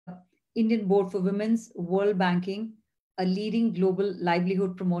Indian Board for Women's, World Banking, a leading global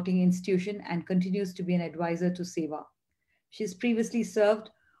livelihood promoting institution, and continues to be an advisor to SEWA. She has previously served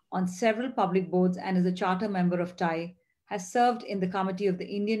on several public boards and is a charter member of TIE, has served in the committee of the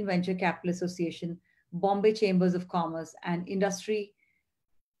Indian Venture Capital Association, Bombay Chambers of Commerce, and Industry,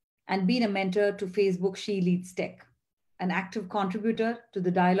 and been a mentor to Facebook She Leads Tech. An active contributor to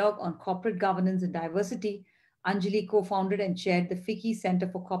the dialogue on corporate governance and diversity, Anjali co founded and chaired the FICCI Center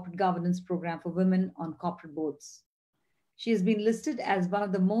for Corporate Governance program for women on corporate boards. She has been listed as one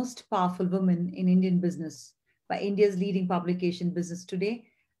of the most powerful women in Indian business by India's leading publication Business Today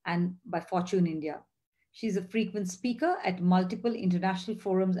and by Fortune India. She is a frequent speaker at multiple international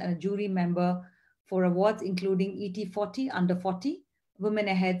forums and a jury member for awards including ET40 Under 40, Women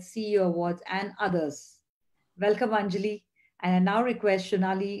Ahead CEO Awards, and others. Welcome, Anjali. And I now request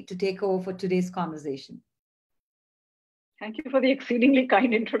Shunali to take over for today's conversation. Thank you for the exceedingly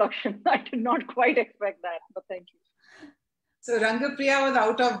kind introduction. I did not quite expect that, but thank you. So Rangapriya was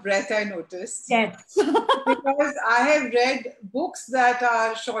out of breath, I noticed. Yes. Because I have read books that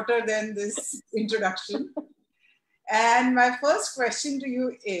are shorter than this introduction. And my first question to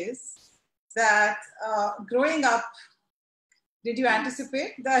you is that growing up, did you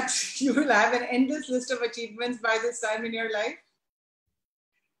anticipate that you will have an endless list of achievements by this time in your life?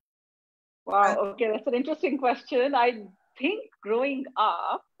 Wow, okay, that's an interesting question. I think growing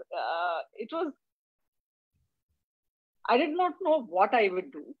up, I did not know what I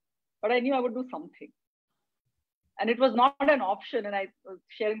would do, but I knew I would do something. And it was not an option. And I was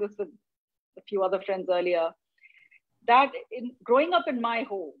sharing this with a few other friends earlier, that growing up in my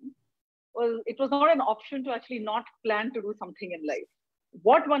home, it was not an option to actually not plan to do something in life.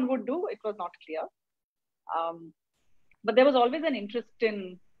 What one would do, it was not clear. But there was always an interest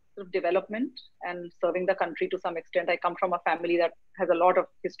in sort of development and serving the country to some extent. I come from a family that has a lot of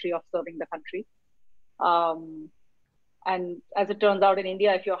history of serving the country. And as it turns out in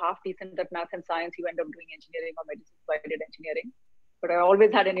India, if you're half decent at math and science, you end up doing engineering or medicine. So I did engineering. But I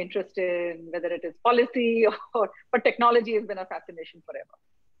always had an interest in whether it is policy but technology has been a fascination forever.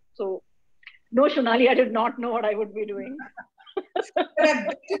 So no, Shunali, I did not know what I would be doing. But I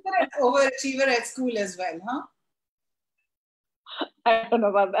bet you were an overachiever at school as well, huh? I don't know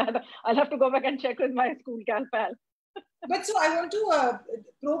about that. I'll have to go back and check with my school gal pal. But so I want to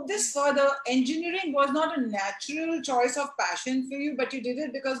probe this further. Engineering was not a natural choice of passion for you, but you did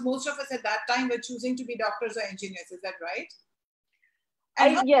it because most of us at that time were choosing to be doctors or engineers. Is that right?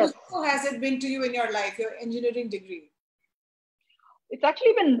 And how yes. useful has it been to you in your life, your engineering degree? It's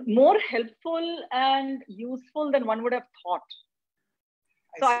actually been more helpful and useful than one would have thought.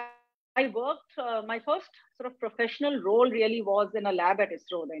 I worked, my first sort of professional role really was in a lab at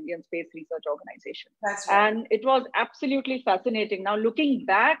ISRO, the Indian Space Research Organization. That's right. And it was absolutely fascinating. Now, looking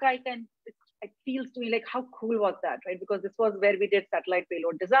back, it feels to me like, how cool was that, right? Because this was where we did satellite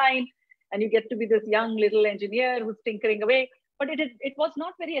payload design, and you get to be this young little engineer who's tinkering away. But it was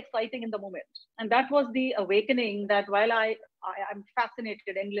not very exciting in the moment. And that was the awakening that while I'm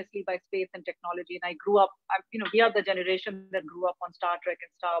fascinated endlessly by space and technology, and I grew up, we are the generation that grew up on Star Trek and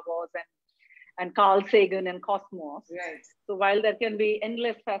Star Wars and Carl Sagan and Cosmos. Right. So while there can be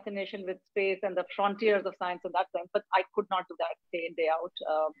endless fascination with space and the frontiers of science in that sense, but I could not do that day in, day out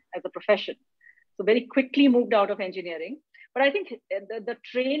as a profession. So very quickly moved out of engineering. But I think the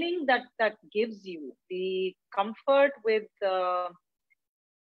training that gives you the comfort with sort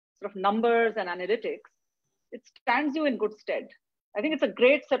of numbers and analytics, it stands you in good stead. I think it's a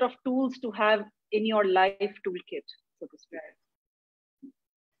great set of tools to have in your life toolkit, so to speak.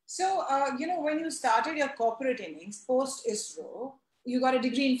 So, when you started your corporate innings post ISRO, you got a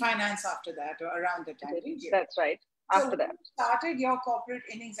degree in finance after that or around the time. That's right. After that. You started your corporate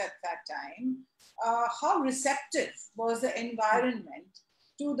innings at that time. How receptive was the environment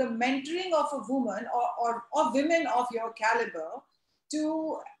to the mentoring of a woman or women of your caliber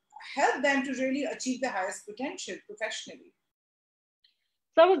to help them to really achieve the highest potential professionally?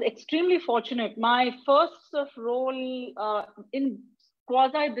 So I was extremely fortunate. My first role in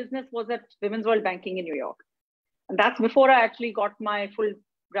quasi-business was at Women's World Banking in New York. And that's before I actually got my full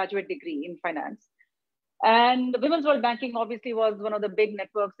graduate degree in finance. And Women's World Banking obviously was one of the big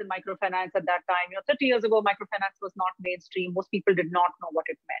networks in microfinance at that time. 30 years ago, microfinance was not mainstream. Most people did not know what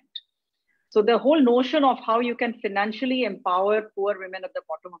it meant. So the whole notion of how you can financially empower poor women at the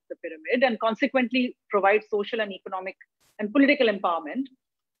bottom of the pyramid and consequently provide social and economic and political empowerment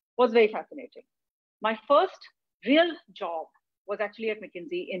was very fascinating. My first real job was actually at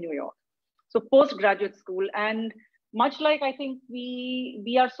McKinsey in New York. So postgraduate school, and much like I think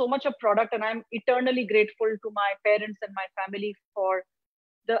we are so much a product, and I'm eternally grateful to my parents and my family for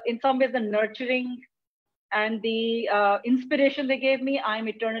in some ways, the nurturing and the inspiration they gave me, I'm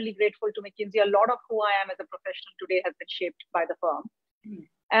eternally grateful to McKinsey. A lot of who I am as a professional today has been shaped by the firm.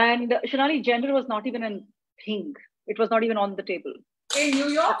 And Shunali, gender was not even a thing. It was not even on the table. In New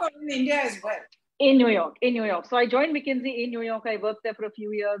York or in India as well? In New York. So I joined McKinsey in New York. I worked there for a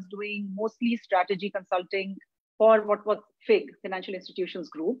few years doing mostly strategy consulting for what was FIG, Financial Institutions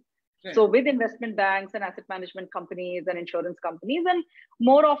Group. Right. So with investment banks and asset management companies and insurance companies. And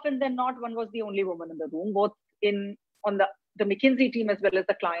more often than not, one was the only woman in the room, both on the McKinsey team as well as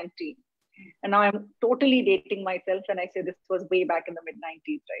the client team. And now I'm totally dating myself when I say this was way back in the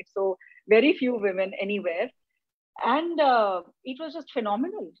mid-90s, right? So very few women anywhere. And it was just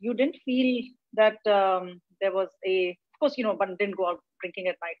phenomenal. You didn't feel that there was of course, one didn't go out drinking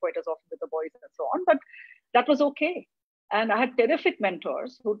at night quite as often with the boys and so on, but that was okay. And I had terrific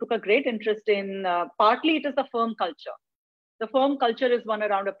mentors who took a great interest in, partly it is the firm culture. The firm culture is one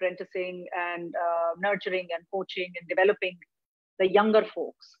around apprenticing and nurturing and coaching and developing the younger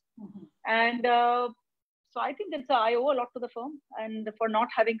folks. Mm-hmm. And so I think I owe a lot to the firm and for not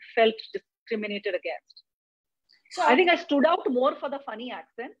having felt discriminated against. So I think I stood out more for the funny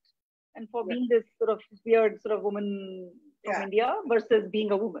accent and for being this sort of weird sort of woman from India versus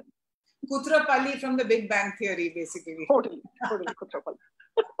being a woman. Kutrapalli from the Big Bang Theory, basically. Totally Kutrapalli.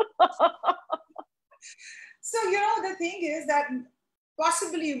 So, the thing is that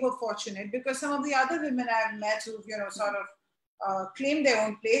possibly you were fortunate because some of the other women I've met who've, sort of claimed their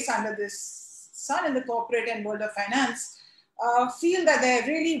own place under this sun in the corporate and world of finance feel that there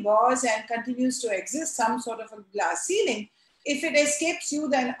really was and continues to exist some sort of a glass ceiling. If it escapes you,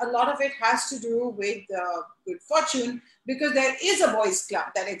 then a lot of it has to do with good fortune because there is a boys' club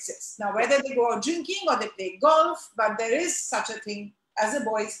that exists. Now, whether they go out drinking or they play golf, but there is such a thing as a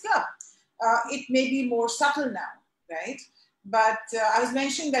boys' club. It may be more subtle now, right? But I was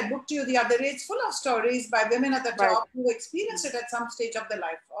mentioning that book to you the other day. It's full of stories by women at the top who experienced it at some stage of their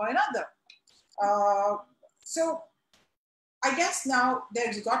life or another. So I guess now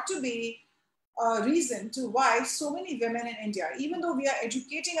there's got to be a reason to why so many women in India, even though we are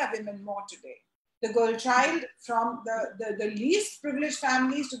educating our women more today, the girl child from the least privileged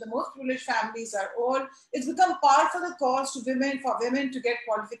families to the most privileged families it's become par for the cause for women to get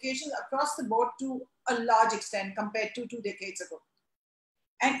qualifications across the board to a large extent compared to 2 decades ago.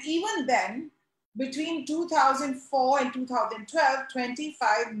 And even then, between 2004 and 2012,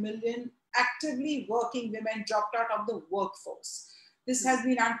 25 million actively working women dropped out of the workforce. This has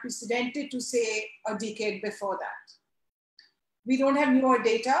been unprecedented to say a decade before that. We don't have newer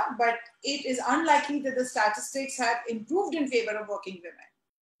data, but it is unlikely that the statistics have improved in favor of working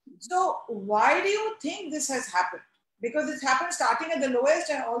women. So why do you think this has happened? Because it's happened starting at the lowest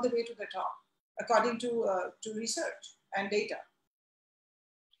and all the way to the top, according to research and data.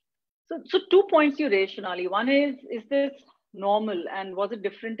 So 2 points you raised, Shunali. One is this normal and was it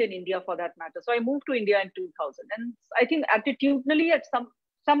different in India for that matter? So I moved to India in 2000 and I think attitudinally at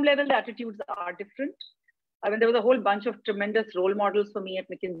some level the attitudes are different. I mean, there was a whole bunch of tremendous role models for me at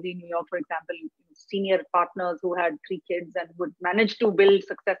McKinsey, New York, for example, senior partners who had 3 kids and would manage to build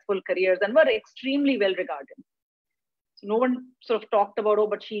successful careers and were extremely well regarded. So no one sort of talked about,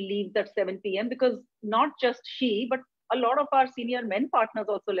 but she leaves at 7 p.m. because not just she, but a lot of our senior men partners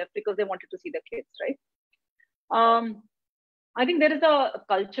also left because they wanted to see their kids, right? I think there is a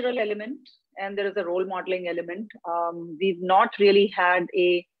cultural element and there is a role modeling element. We've not really had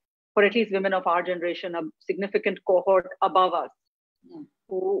for at least women of our generation, a significant cohort above us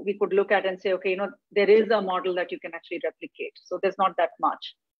who we could look at and say, okay, there is a model that you can actually replicate. So there's not that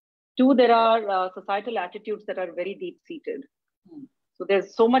much. 2, there are societal attitudes that are very deep-seated. So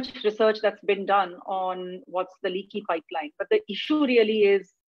there's so much research that's been done on what's the leaky pipeline. But the issue really is,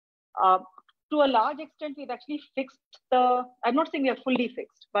 to a large extent, we've actually fixed I'm not saying we are fully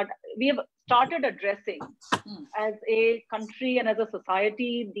fixed, but we have started addressing as a country and as a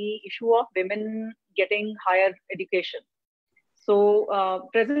society, the issue of women getting higher education. So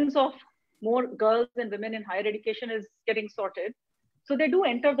presence of more girls and women in higher education is getting sorted. So they do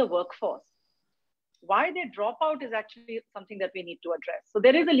enter the workforce. Why they drop out is actually something that we need to address. So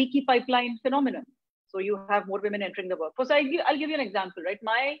there is a leaky pipeline phenomenon. So you have more women entering the workforce. So I'll give you an example, right?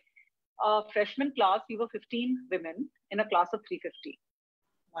 My freshman class, we were 15 women in a class of 350.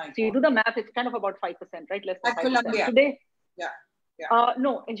 So you do the math, it's kind of about 5%, right? Less than 5%. Columbia. Today, yeah.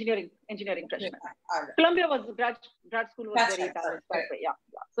 No, engineering freshmen. Columbia was grad school was That's very right. balanced. Yeah.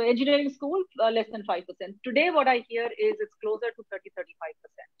 So engineering school, less than 5%. Today, what I hear is it's closer to 30-35%.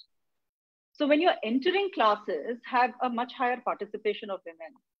 So when you're entering classes, have a much higher participation of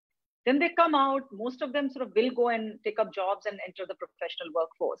women. Then they come out, most of them sort of will go and take up jobs and enter the professional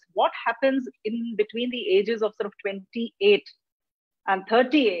workforce. What happens in between the ages of sort of 28 and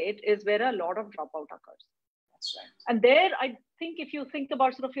 38 is where a lot of dropout occurs. That's right. And there, I think if you think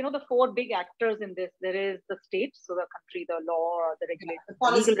about sort of, the four big actors in this, there is the state, so the country, the law, the regulation,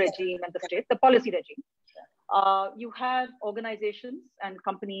 the legal regime, and the state, the policy regime. You have organizations and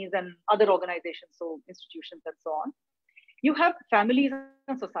companies and other organizations, so institutions and so on. You have families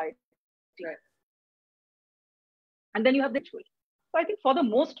and society. Right. And then you have the ritual. So I think for the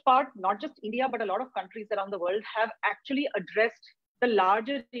most part, not just India, but a lot of countries around the world have actually addressed the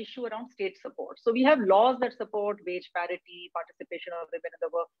larger issue around state support. So we have laws that support wage parity, participation of women in the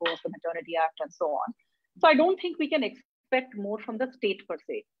workforce, the Maternity Act, and so on. So I don't think we can expect more from the state per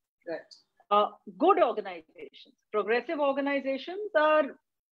se. Right. Good organizations, progressive organizations are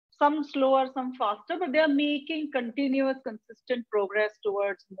some slower, some faster, but they are making continuous, consistent progress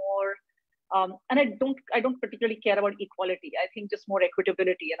towards more. And I don't particularly care about equality. I think just more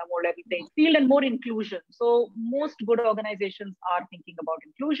equitability and a more level playing field and more inclusion. So most good organizations are thinking about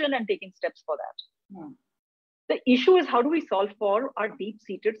inclusion and taking steps for that. The issue is, how do we solve for our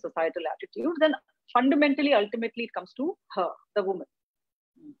deep-seated societal attitudes? And fundamentally, ultimately, it comes to her, the woman,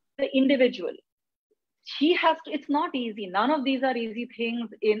 the individual. She has to, it's not easy. None of these are easy things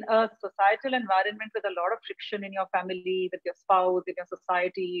in a societal environment with a lot of friction in your family, with your spouse, in your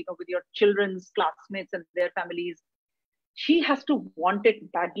society, with your children's classmates and their families. She has to want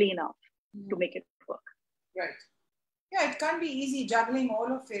it badly enough to make it work. Right. Yeah, it can't be easy. Juggling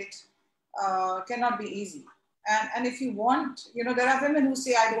all of it cannot be easy. And if you want, there are women who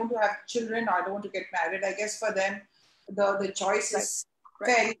say, I don't want to have children, or I don't want to get married. I guess for them, the choice is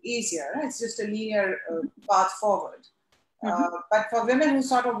fairly easier. It's just a linear path forward. But for women who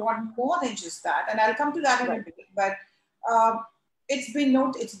sort of want more than just that, and I'll come to that in a minute, but it's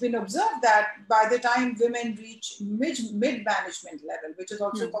been observed that by the time women reach mid-management level, which is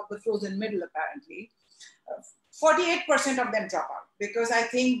also called the frozen middle apparently, 48% of them drop out, because I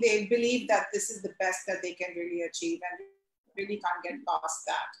think they believe that this is the best that they can really achieve and really can't get past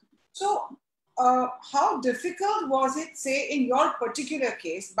that. So how difficult was it, say, in your particular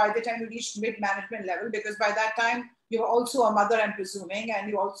case, by the time you reached mid-management level? Because by that time, you're also a mother, I'm presuming, and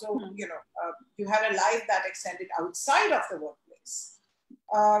you also, you had a life that extended outside of the workplace.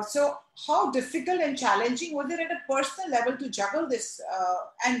 So how difficult and challenging was it at a personal level to juggle this?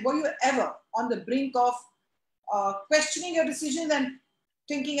 And were you ever on the brink of questioning your decisions and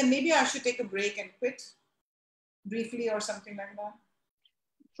thinking, and maybe I should take a break and quit briefly or something like that?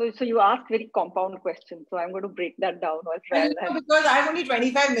 So you ask very compound questions. So I'm going to break that down as well. Because I have only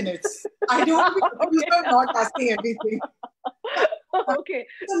 25 minutes. I don't want to not asking everything. Okay.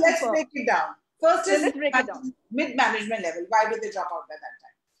 So let's break it down. First is mid-management level. Why did they drop out by that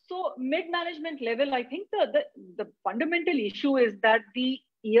time? So mid-management level, I think the fundamental issue is that the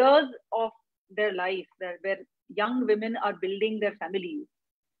years of their life where young women are building their families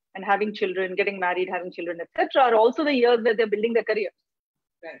and having children, getting married, having children, etc., are also the years where they're building their careers.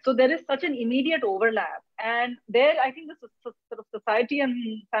 Right. So there is such an immediate overlap. And there, I think the sort of society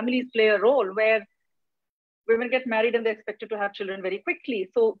and families play a role where women get married and they're expected to have children very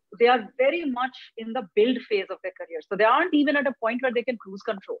quickly. So they are very much in the build phase of their career. So they aren't even at a point where they can cruise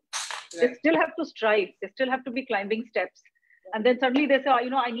control. Right. They still have to strive. They still have to be climbing steps. And then suddenly they say,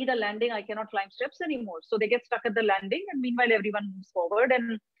 I need a landing. I cannot climb steps anymore. So they get stuck at the landing. And meanwhile, everyone moves forward.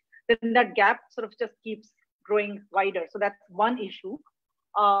 And then that gap sort of just keeps growing wider. So that's one issue.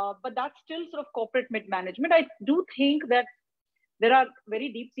 But that's still sort of corporate mid-management. I do think that there are very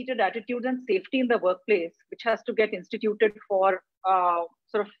deep-seated attitudes and safety in the workplace, which has to get instituted for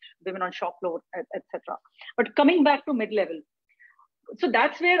sort of women on shop floor, etc. But coming back to mid-level, so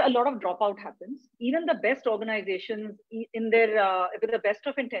that's where a lot of dropout happens. Even the best organizations, in their with the best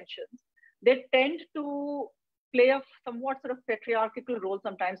of intentions, they tend to play a somewhat sort of patriarchal role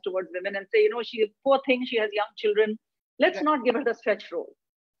sometimes towards women and say, she poor thing, she has young children. Let's not give her the stretch role.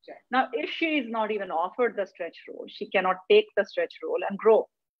 Yeah. Now, if she is not even offered the stretch role, she cannot take the stretch role and grow.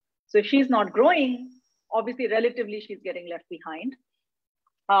 So if she's not growing, obviously, relatively, she's getting left behind.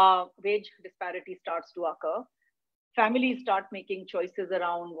 Wage disparity starts to occur. Families start making choices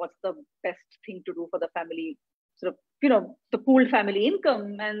around what's the best thing to do for the family, sort of, the pooled family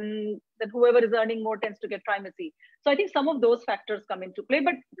income, and then whoever is earning more tends to get primacy. So I think some of those factors come into play.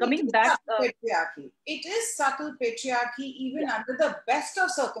 But coming back, patriarchy. It is subtle patriarchy, even under the best of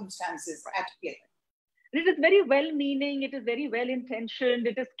circumstances at play. It is very well-meaning. It is very well-intentioned.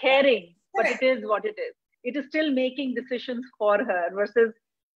 It is caring, but it is what it is. It is still making decisions for her versus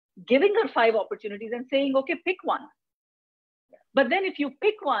giving her 5 opportunities and saying, okay, pick one. But then if you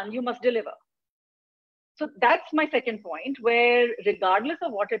pick one, you must deliver. So that's my second point, where regardless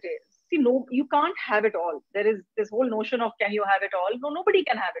of what it is, see, no, you can't have it all. There is this whole notion of can you have it all? No, nobody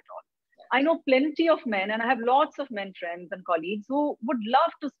can have it all. I know plenty of men, and I have lots of men friends and colleagues who would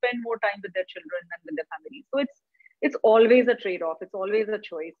love to spend more time with their children and with their families. So it's always a trade-off. It's always a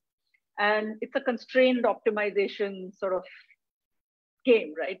choice. And it's a constrained optimization sort of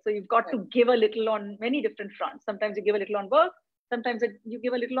game, right? So you've got to give a little on many different fronts. Sometimes you give a little on work. Sometimes you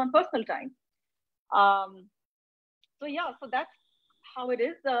give a little on personal time. So yeah, so that's how it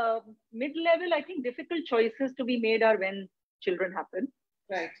is. Mid-level, I think difficult choices to be made are when children happen.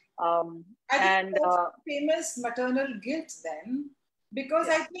 Right. I think famous maternal guilt then, because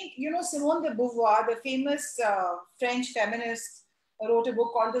I think, Simone de Beauvoir, the famous French feminist, wrote a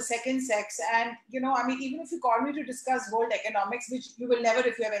book called The Second Sex. And, even if you call me to discuss world economics, which you will never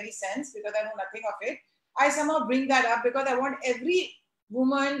if you have any sense, because I know nothing of it, I somehow bring that up because I want every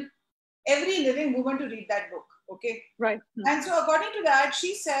living woman to read that book. Okay. Right. And so according to that,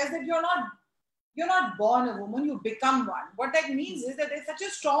 she says that you're not born a woman, you become one. What that means is that there's such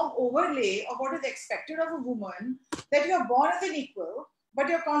a strong overlay of what is expected of a woman that you're born as an equal, but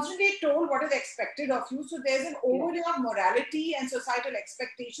you're constantly told what is expected of you. So there's an overlay of morality and societal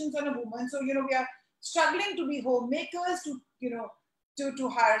expectations on a woman. So, we are struggling to be homemakers, to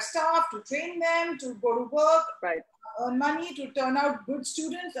hire staff, to train them, to go to work, earn money, to turn out good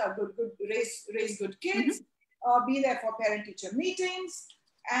students, raise good kids, be there for parent-teacher meetings.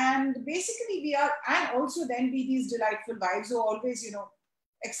 And basically we are, and also then be these delightful wives who are always,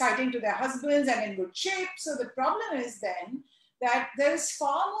 exciting to their husbands and in good shape. So the problem is then that there is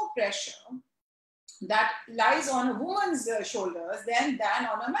far more pressure that lies on a woman's shoulders than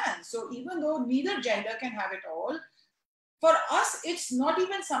on a man. So even though neither gender can have it all, for us, it's not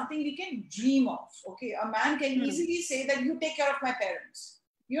even something we can dream of. Okay, a man can easily say that you take care of my parents.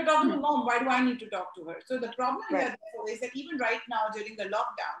 You're talking to mom, why do I need to talk to her? So the problem here therefore is that even right now during the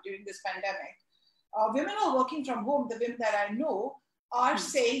lockdown, during this pandemic, women who are working from home, the women that I know, are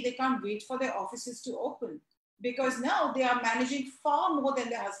saying they can't wait for their offices to open because now they are managing far more than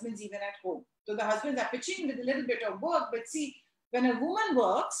their husbands even at home. So the husbands are pitching with a little bit of work, but see, when a woman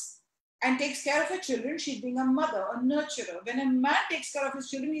works and takes care of her children, she's being a mother, a nurturer. When a man takes care of his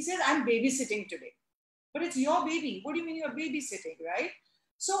children, he says, I'm babysitting today. But it's your baby. What do you mean you're babysitting, right?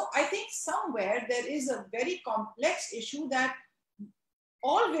 So I think somewhere there is a very complex issue that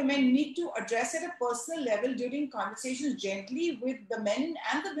all women need to address at a personal level during conversations gently with the men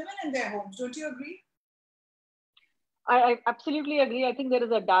and the women in their homes. Don't you agree? I absolutely agree. I think there is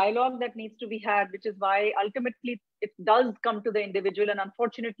a dialogue that needs to be had, which is why ultimately it does come to the individual and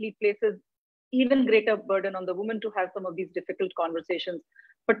unfortunately places even greater burden on the woman to have some of these difficult conversations.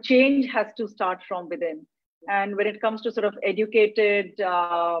 But change has to start from within. And when it comes to sort of educated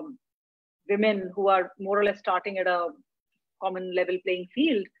women who are more or less starting at a common level playing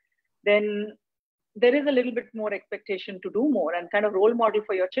field, then there is a little bit more expectation to do more and kind of role model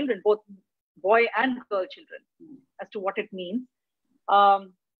for your children, both boy and girl children, as to what it means.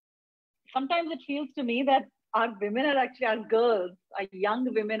 Sometimes it feels to me that our women are actually, our girls, our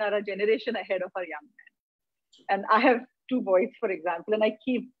young women are a generation ahead of our young men. And I have 2 boys, for example, and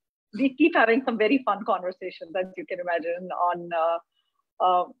we keep having some very fun conversations, as you can imagine,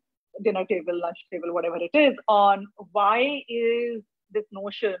 on dinner table, lunch table, whatever it is, on why is this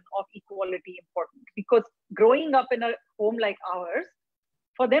notion of equality important? Because growing up in a home like ours,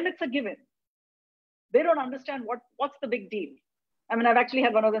 for them, it's a given. They don't understand what's the big deal. I mean, I've actually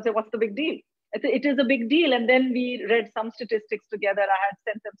had one of them say, what's the big deal? It is a big deal. And then we read some statistics together. I had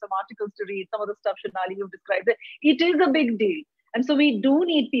sent them some articles to read, some of the stuff, Shunali, you've described it. It is a big deal. And so we do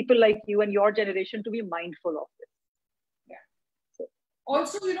need people like you and your generation to be mindful of this. Yeah. So,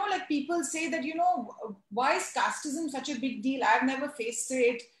 also, like people say that, why is casteism such a big deal? I've never faced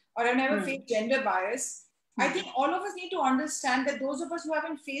it or I've never faced gender bias. I think all of us need to understand that those of us who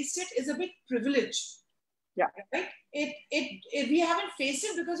haven't faced it is a big privilege. Yeah. Right? We haven't faced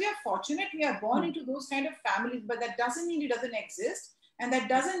it because we are fortunate. We are born into those kind of families, but that doesn't mean it doesn't exist. And that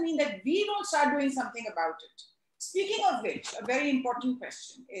doesn't mean that we don't start doing something about it. Speaking of which, a very important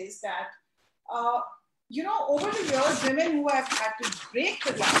question is that, over the years, women who have had to break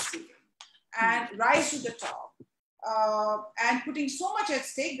the glass ceiling and rise to the top and putting so much at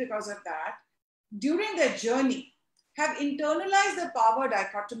stake because of that, during their journey, have internalized the power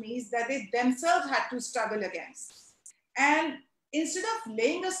dichotomies that they themselves had to struggle against. And instead of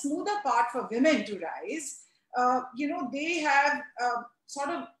laying a smoother path for women to rise, they have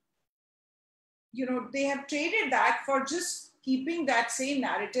they have traded that for just keeping that same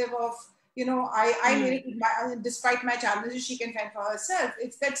narrative of I made it, despite my challenges, she can fend for herself.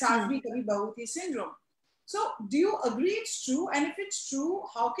 It's that saas bhi kabhi bahu thi syndrome. So do you agree it's true? And if it's true,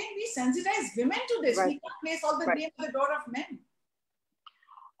 how can we sensitize women to this? We can't place all the blame at the door of men.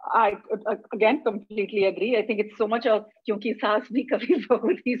 I again completely agree. I think it's so much of kyunki saas bhi kabhi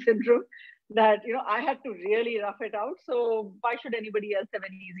bahu thi syndrome that I had to really rough it out. So why should anybody else have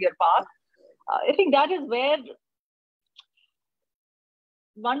an easier path? I think that is where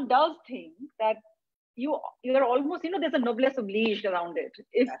one does think that you're almost, there's a noblesse oblige around it.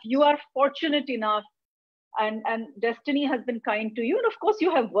 If you are fortunate enough and destiny has been kind to you, and of course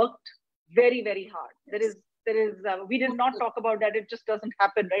you have worked very, very hard. There is we did not talk about that. It just doesn't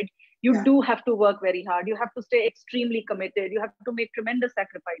happen, right? You do have to work very hard. You have to stay extremely committed. You have to make tremendous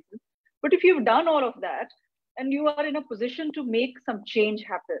sacrifices. But if you've done all of that and you are in a position to make some change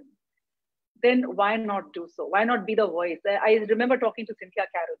happen, then why not do so? Why not be the voice? I remember talking to Cynthia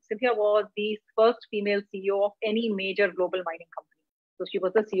Carroll. Cynthia was the first female CEO of any major global mining company. So she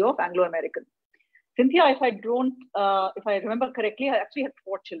was the CEO of Anglo American. Cynthia, if I remember correctly, I actually had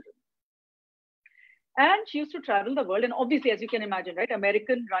 4 children. And she used to travel the world. And obviously, as you can imagine, right,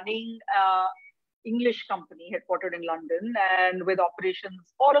 American running English company headquartered in London and with operations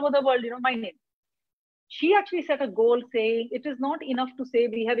all over the world, mining. She actually set a goal saying it is not enough to say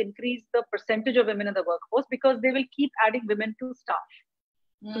we have increased the percentage of women in the workforce because they will keep adding women to staff.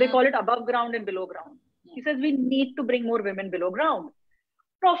 So they call it above ground and below ground. She says we need to bring more women below ground.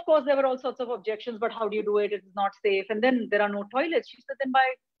 Now, of course, there were all sorts of objections, but how do you do it? It is not safe. And then there are no toilets. She said, then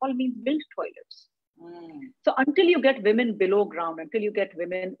by all means, build toilets. So until you get women below ground, until you get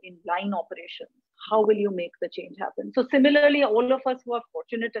women in line operations, how will you make the change happen? So similarly, all of us who are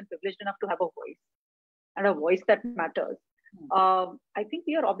fortunate and privileged enough to have a voice, and a voice that matters, I think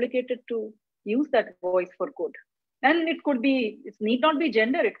we are obligated to use that voice for good. And it need not be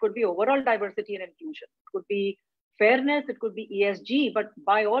gender, it could be overall diversity and inclusion. It could be fairness, it could be ESG, but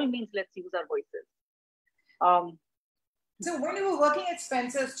by all means, let's use our voices. So when you were working at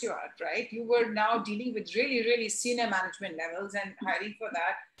Spencer Stuart, right, you were now dealing with really, really senior management levels and hiring for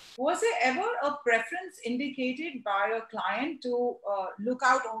that. Was there ever a preference indicated by a client to look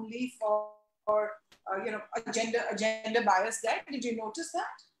out only for a gender bias there? Did you notice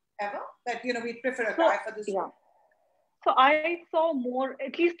that ever? That, we prefer a guy for this? Yeah. So I saw more,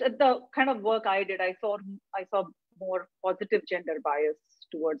 at least at the kind of work I did, I saw more positive gender bias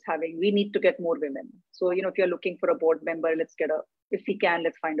towards we need to get more women. So, if you're looking for a board member, let's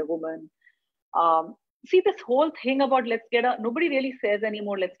find a woman. See, this whole thing about nobody really says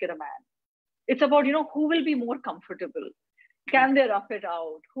anymore, let's get a man. It's about, who will be more comfortable? Can they rough it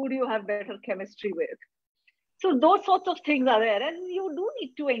out? Who do you have better chemistry with? So those sorts of things are there. And you do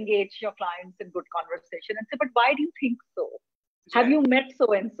need to engage your clients in good conversation and say, but why do you think so? Right. Have you met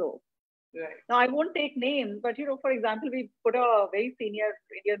so-and-so? Right. Now, I won't take names, but, for example, we put a very senior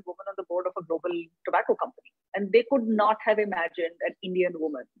Indian woman on the board of a global tobacco company. And they could not have imagined an Indian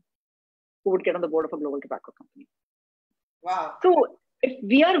woman who would get on the board of a global tobacco company. Wow. So if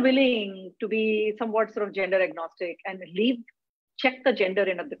we are willing to be somewhat sort of gender agnostic and check the gender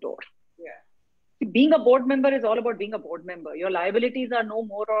in at the door. Yeah. Being a board member is all about being a board member. Your liabilities are no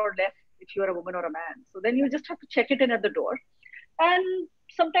more or less if you're a woman or a man. So then you just have to check it in at the door and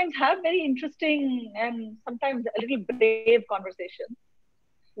sometimes have very interesting and sometimes a little brave conversations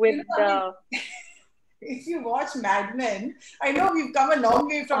with if you watch Mad Men, I know we've come a long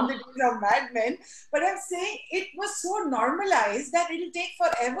way from the days of Mad Men, but I'm saying it was so normalized that it'll take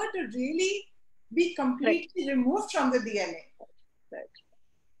forever to really be completely removed from the DNA. Right.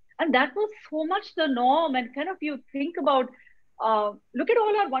 And that was so much the norm. And kind of you think about, look at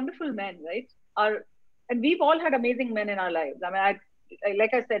all our wonderful men, right? And we've all had amazing men in our lives. I mean,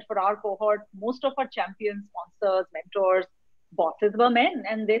 like I said, for our cohort, most of our champions, sponsors, mentors, bosses were men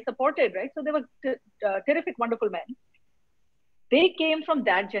and they supported, right? So they were terrific, wonderful men. They came from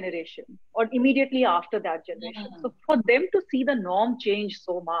that generation or immediately after that generation. So for them to see the norm change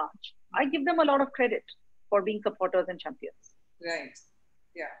so much, I give them a lot of credit for being supporters and champions. Right.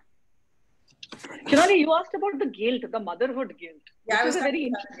 Yeah. Shunali, you asked about the guilt, the motherhood guilt. Yeah, which is a very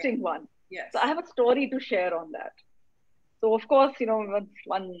interesting one. Yes. So I have a story to share on that. So of course, once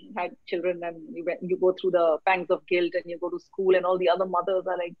one had children and you go through the pangs of guilt and you go to school and all the other mothers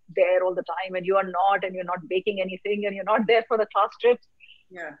are like there all the time and you are not, and you're not baking anything and you're not there for the class trips.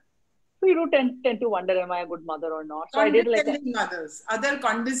 Yeah. So you do tend to wonder, am I a good mother or not? So other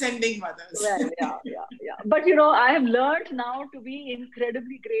condescending mothers. Well, yeah. But I have learned now to be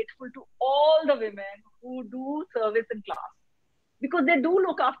incredibly grateful to all the women who do service in class because they do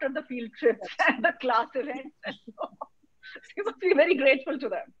look after the field trips and the class events. You must be very grateful to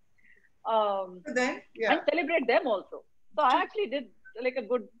them. and celebrate them also. So I actually did like a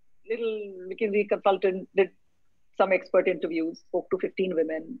good little McKinsey consultant, did some expert interviews, spoke to 15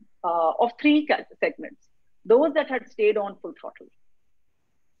 women of three segments. Those that had stayed on full throttle,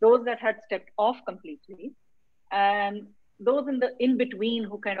 those that had stepped off completely, and those in between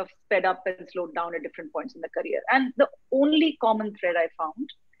who kind of sped up and slowed down at different points in the career. And the only common thread I found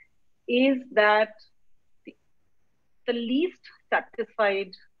is that the least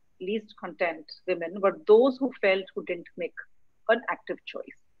satisfied, least content women were those who felt who didn't make an active choice.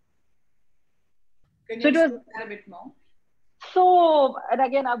 Can you explain that a bit more? So, and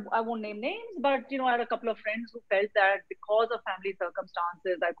again, I won't name names, but, I had a couple of friends who felt that because of family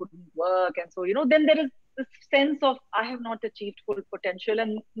circumstances, I couldn't work. And so, then there is this sense of I have not achieved full potential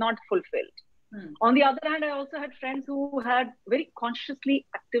and not fulfilled. On the other hand, I also had friends who had very consciously,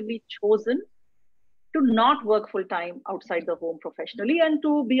 actively chosen to not work full time outside the home professionally and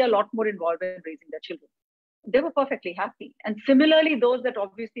to be a lot more involved in raising their children. They were perfectly happy. And similarly, those that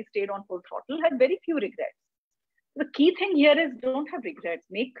obviously stayed on full throttle had very few regrets. The key thing here is don't have regrets,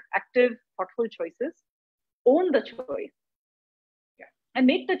 make active, thoughtful choices, own the choice, and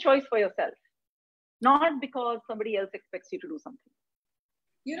make the choice for yourself, not because somebody else expects you to do something.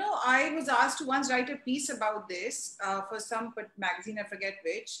 I was asked to once write a piece about this for some magazine, I forget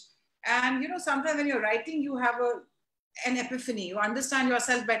which. And, sometimes when you're writing, you have an epiphany. You understand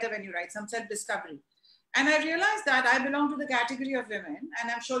yourself better when you write, some self-discovery. And I realized that I belong to the category of women,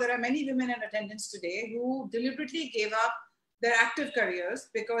 and I'm sure there are many women in attendance today who deliberately gave up their active careers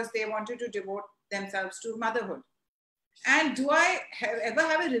because they wanted to devote themselves to motherhood. And do I ever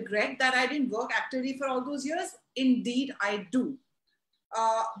have a regret that I didn't work actively for all those years? Indeed, I do.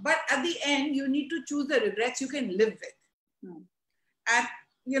 But at the end, you need to choose the regrets you can live with. And,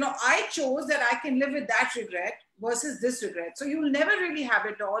 I chose that I can live with that regret versus this regret. So you'll never really have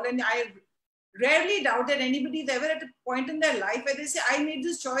it all. And I rarely doubt that anybody's ever at a point in their life where they say, I made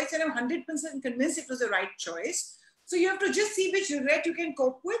this choice and I'm 100% convinced it was the right choice. So you have to just see which regret you can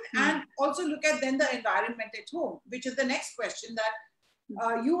cope with and also look at then the environment at home, which is the next question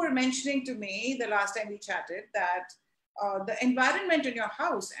that you were mentioning to me the last time we chatted, that the environment in your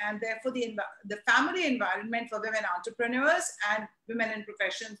house and therefore the family environment for women entrepreneurs and women in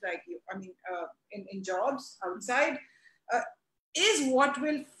professions like you, in jobs outside, is what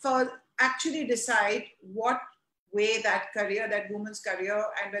will actually decide what way that woman's career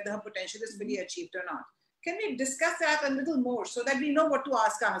and whether her potential is fully achieved or not. Can we discuss that a little more so that we know what to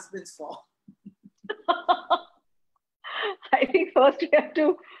ask our husbands for? I think first we have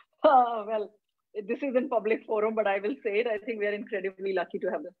to, this is in public forum, but I will say it. I think we are incredibly lucky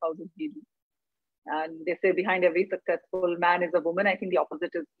to have this house in Delhi. And they say behind every successful man is a woman. I think the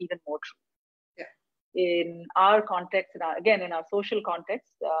opposite is even more true. In our context, in our social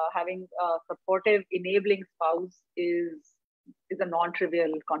context, having a supportive, enabling spouse is a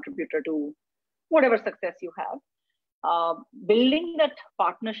non-trivial contributor to whatever success you have. Building that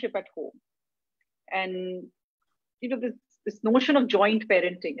partnership at home, and this notion of joint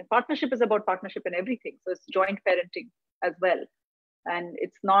parenting. And partnership is about partnership in everything, so it's joint parenting as well. And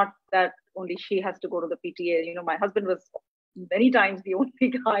it's not that only she has to go to the PTA. My husband was many times the only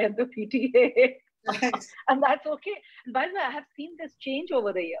guy at the PTA. And that's okay. And by the way, I have seen this change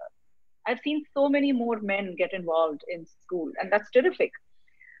over the years. I've seen so many more men get involved in school, and that's terrific.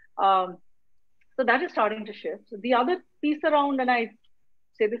 So that is starting to shift. So the other piece around, and I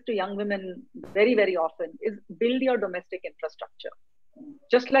say this to young women very, very often, is build your domestic infrastructure.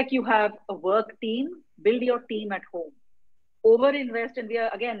 Just like you have a work team, build your team at home. Overinvest, and we are,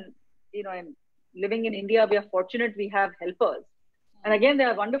 again, I'm living in India, we are fortunate we have helpers. And again, there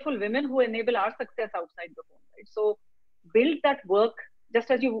are wonderful women who enable our success outside the home, right? So build that work,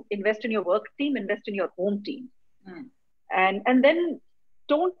 just as you invest in your work team, invest in your home team. And then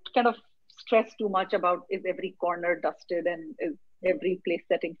don't kind of stress too much about is every corner dusted and is every place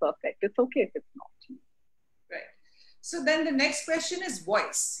setting perfect. It's okay if it's not. Right. So then the next question is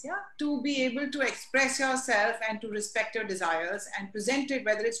voice. To be able to express yourself and to respect your desires and present it,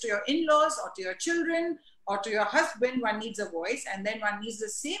 whether it's to your in-laws or to your children or to your husband, one needs a voice, and then one needs the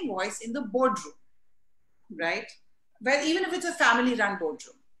same voice in the boardroom, right? Well, even if it's a family-run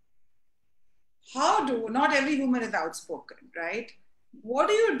boardroom. Not every woman is outspoken, right? What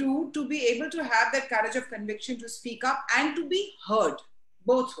do you do to be able to have that courage of conviction to speak up and to be heard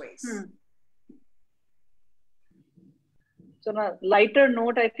both ways? So on a lighter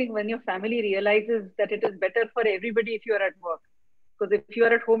note, I think when your family realizes that it is better for everybody if you are at work, because if you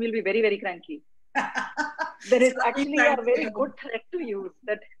are at home, you'll be very, very cranky. There is actually a very good threat to use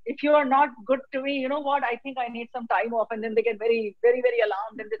that if if you are not good to me, you know what, I think I need some time off. And then they get very, very, very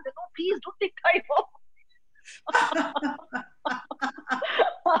alarmed and they say, no, please don't take time off.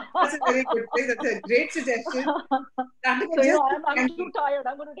 That's a very good thing. That's a great suggestion. So, you know, I'm too tired.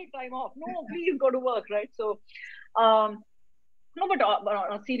 I'm going to take time off. No, please go to work, right? So, no, but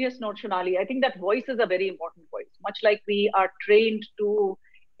on a serious note, Shunali, I think that voice is a very important voice. Much like we are trained to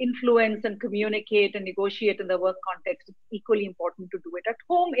influence and communicate and negotiate in the work context, it's equally important to do it at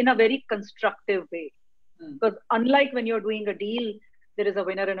home in a very constructive way. Because unlike when you're doing a deal, there is a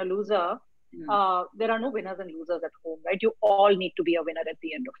winner and a loser. There are no winners and losers at home, right? You all need to be a winner at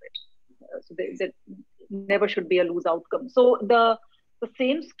the end of it. So there never should be a lose outcome. So the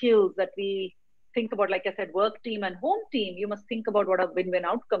same skills that we think about, like I said, work team and home team, you must think about what are win-win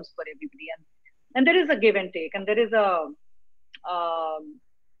outcomes for everybody. And there is a give and take, and there is a,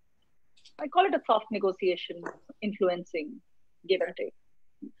 I call it a soft negotiation, influencing give and take.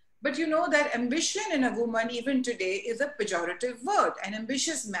 But you know that ambition in a woman, even today, is a pejorative word. An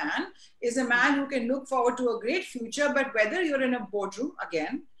ambitious man is a man who can look forward to a great future, but whether you're in a boardroom,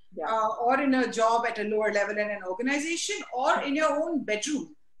 again, or in a job at a lower level in an organization, or in your own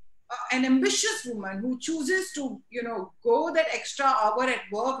bedroom, an ambitious woman who chooses to, you know, go that extra hour at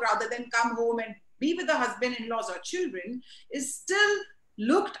work rather than come home and be with the husband, in-laws or children, is still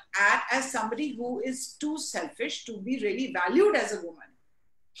looked at as somebody who is too selfish to be really valued as a woman.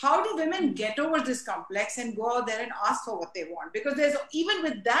 How do women get over this complex and go out there and ask for what they want? Because there's, even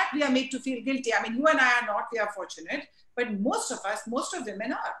with that, we are made to feel guilty. I mean, you and I are not, we are fortunate, but most of us, most of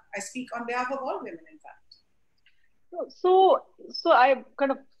women are. I speak on behalf of all women, in fact. So I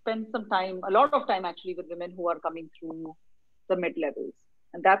kind of spent some time, a lot of time actually, with women who are coming through the mid-levels.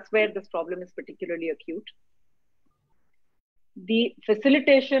 And that's where this problem is particularly acute. The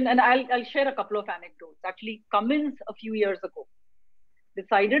facilitation, and I'll share a couple of anecdotes. Actually, Cummins a few years ago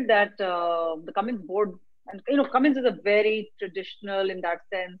decided that the Cummins board, and you know, Cummins is a very traditional, in that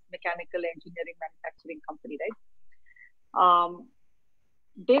sense, mechanical engineering manufacturing company, right?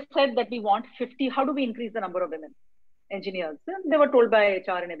 They said that we want 50, how do we increase the number of women engineers? And they were told by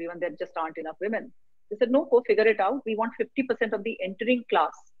HR and everyone there just aren't enough women. They said, no, go figure it out. We want 50% of the entering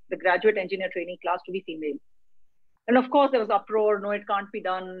class, the graduate engineer training class, to be female. And of course, there was uproar. No, it can't be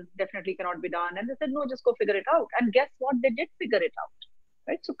done. Definitely cannot be done. And they said, no, just go figure it out. And guess what? They did figure it out.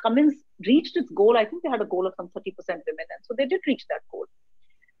 Right? So Cummins reached its goal. I think they had a goal of some 30% women. And so they did reach that goal.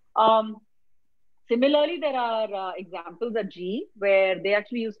 Similarly, there are examples at GE where they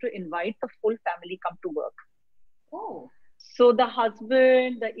actually used to invite the full family come to work. Oh. So the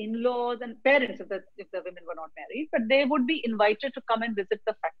husband, the in-laws and parents, if the women were not married, but they would be invited to come and visit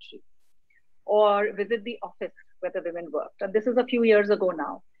the factory or visit the office where the women worked. And this is a few years ago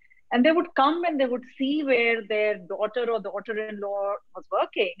now. And they would come and they would see where their daughter or daughter-in-law was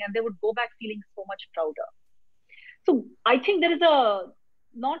working, and they would go back feeling so much prouder. So I think there is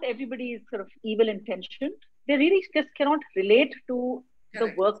not everybody is sort of evil intention. They really just cannot relate to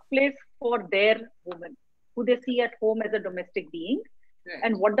the workplace for their woman, who they see at home as a domestic being.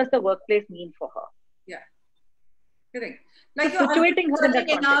 And what does the workplace mean for her? Yeah. Correct. Like, so situating her in that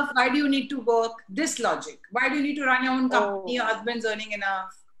enough, why do you need to work? This logic. Why do you need to run your own company? Your husband's earning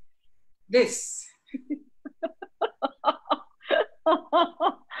enough. This.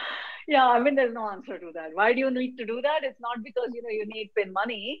 Yeah, I mean, there's no answer to that. Why do you need to do that? It's not because, you know, you need pin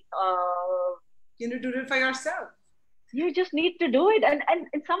money. You need to do it for yourself. You just need to do it. And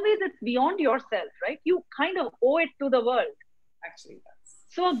in some ways, it's beyond yourself, right? You kind of owe it to the world. Actually, that's.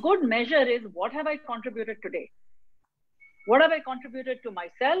 So a good measure is, what have I contributed today? What have I contributed to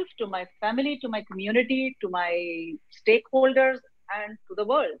myself, to my family, to my community, to my stakeholders, and to the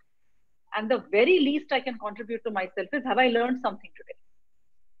world? And the very least I can contribute to myself is, have I learned something today?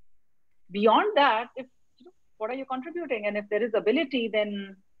 Beyond that, what are you contributing? And if there is ability,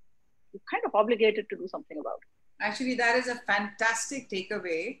 then you're kind of obligated to do something about it. Actually, that is a fantastic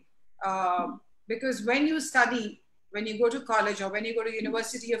takeaway, because when you study, when you go to college or when you go to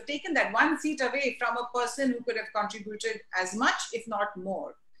university, you've taken that one seat away from a person who could have contributed as much, if not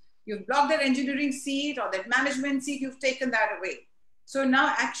more. You've blocked that engineering seat or that management seat, you've taken that away. So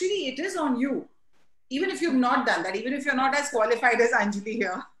now actually it is on you, even if you've not done that, even if you're not as qualified as Anjali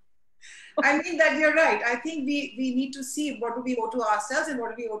here. I mean that you're right. I think we need to see what do we owe to ourselves and what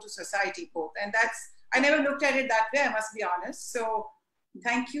do we owe to society both. And that's, I never looked at it that way, I must be honest. So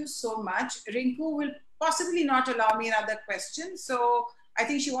thank you so much. Rinku will possibly not allow me another question. So I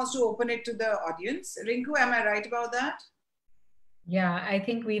think she wants to open it to the audience. Rinku, am I right about that? Yeah, I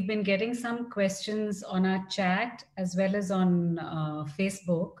think we've been getting some questions on our chat as well as on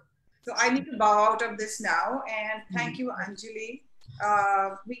Facebook. So I need to bow out of this now. And thank you, Anjali.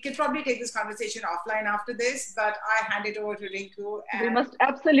 we can probably take this conversation offline after this, but I hand it over to Rinku. We must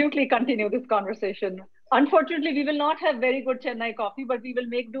absolutely continue this conversation. Unfortunately, we will not have very good Chennai coffee, but we will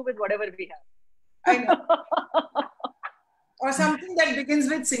make do with whatever we have. I know. Or something that begins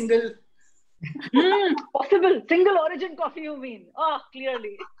with single. Possible. Single origin coffee, you mean? Ah,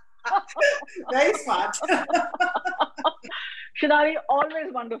 clearly. Very smart. Shunali,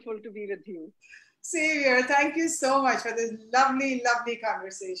 always wonderful to be with you. Same here. Thank you so much for this lovely, lovely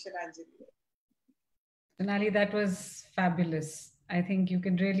conversation, Anjali. Shunali, that was fabulous. I think you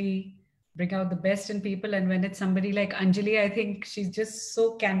can really bring out the best in people. And when it's somebody like Anjali, I think she's just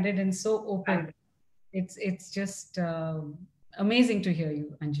so candid and so open. It's just amazing to hear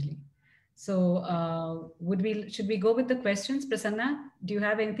you, Anjali. So should we go with the questions? Prasanna, do you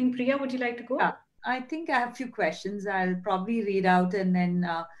have anything? Priya, would you like to go? Yeah. I think I have a few questions. I'll probably read out, and then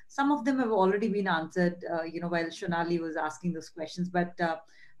some of them have already been answered, while Shunali was asking those questions. But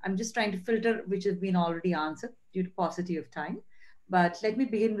I'm just trying to filter which have been already answered due to paucity of time. But let me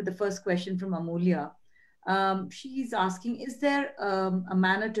begin with the first question from Amulya. She's asking, is there a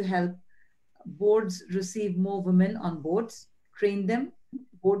manner to help boards receive more women on boards, train them,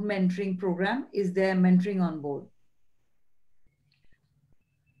 board mentoring program? Is there mentoring on board?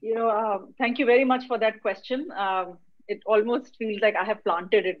 Thank you very much for that question. It almost feels like I have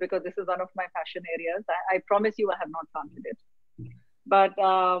planted it because this is one of my passion areas. I promise you I have not planted it. But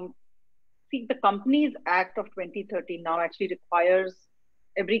see, the Companies Act of 2013 now actually requires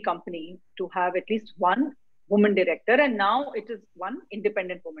every company to have at least one woman director, and now it is one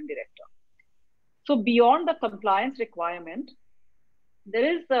independent woman director. So beyond the compliance requirement, there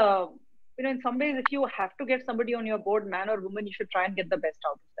is in some ways, if you have to get somebody on your board, man or woman, you should try and get the best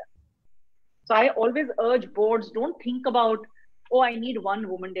out of them. So I always urge boards, don't think about, oh, I need one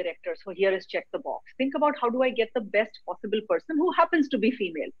woman director, so here is check the box. Think about, how do I get the best possible person who happens to be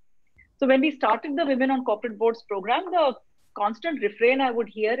female? So when we started the Women on Corporate Boards program, the constant refrain I would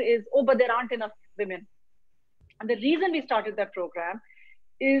hear is, oh, but there aren't enough women. And the reason we started that program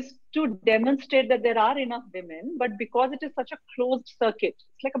is to demonstrate that there are enough women, but because it is such a closed circuit,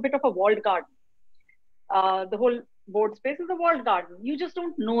 it's like a bit of a walled garden. The whole board space is a walled garden. You just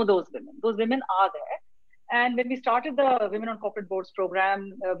don't know those women. Those women are there. And when we started the Women on Corporate Boards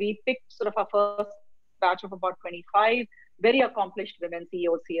program, we picked sort of our first batch of about 25 very accomplished women,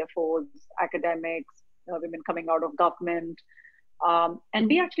 CEOs, CFOs, academics, women coming out of government. And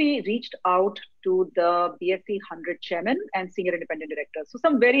we actually reached out to the BSE 100 chairman and senior independent directors. So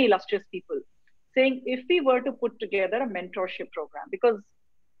some very illustrious people saying, if we were to put together a mentorship program, because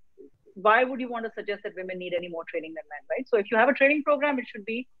why would you want to suggest that women need any more training than men, right? So if you have a training program, it should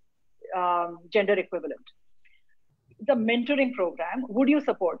be gender equivalent. The mentoring program, would you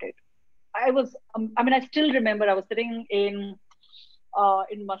support it? I still remember I was sitting in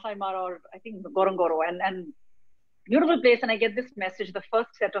Masai Mara, or I think Gorongoro, and beautiful place, and I get this message, the first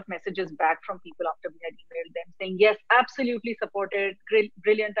set of messages back from people after we had emailed them saying, yes, absolutely supported,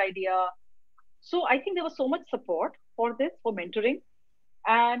 brilliant idea. So I think there was so much support for this, for mentoring.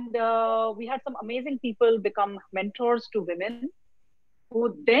 And we had some amazing people become mentors to women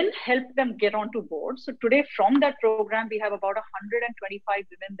who then helped them get onto boards. So today from that program, we have about 125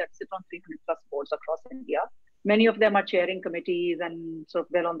 women that sit on 300 plus boards across India. Many of them are chairing committees and sort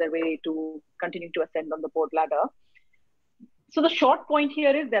of well on their way to continue to ascend on the board ladder. So the short point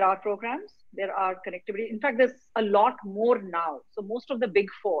here is there are programs, there are connectivity. In fact, there's a lot more now. So most of the big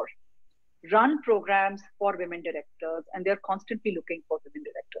four run programs for women directors, and they're constantly looking for women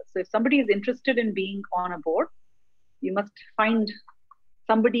directors. So if somebody is interested in being on a board, you must find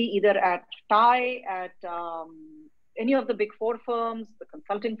somebody either at TIE, at any of the big four firms, the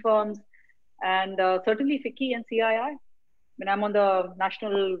consulting firms, and certainly FICCI and CII. I'm on the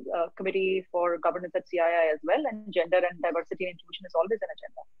National Committee for Governance at CII as well, and gender and diversity and inclusion is always an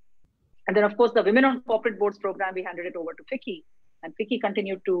agenda. And then, of course, the Women on Corporate Boards program, we handed it over to FICCI, and FICCI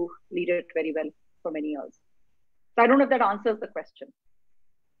continued to lead it very well for many years. So I don't know if that answers the question.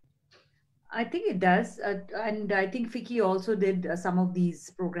 I think it does. And I think FICCI also did some of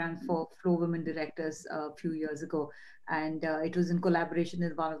these programs for Flow Women Directors a few years ago. And it was in collaboration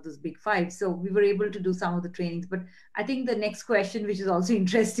with one of those big five. So we were able to do some of the trainings. But I think the next question, which is also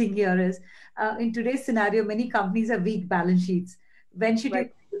interesting here, is in today's scenario, many companies have weak balance sheets. When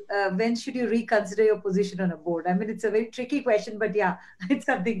should you reconsider your position on a board? I mean, it's a very tricky question, but yeah, it's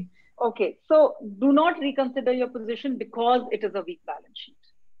something. Okay, so do not reconsider your position because it is a weak balance sheet.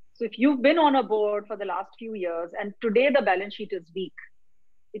 So if you've been on a board for the last few years and today the balance sheet is weak,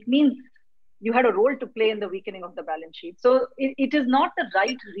 it means you had a role to play in the weakening of the balance sheet. So it is not the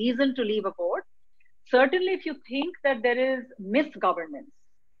right reason to leave a board. certainly if you think that there is misgovernance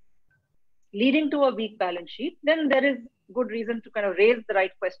leading to a weak balance sheet, then there is good reason to kind of raise the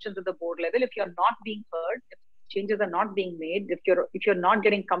right questions at the board level. If you're not being heard, if changes are not being made, if you're not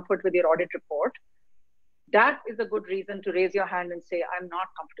getting comfort with your audit report, that is a good reason to raise your hand and say, I'm not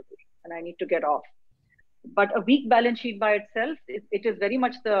comfortable and I need to get off. But a weak balance sheet by itself, it is very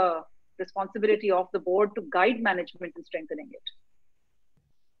much the responsibility of the board to guide management in strengthening it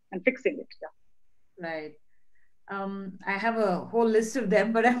and fixing it. Yeah. Right. I have a whole list of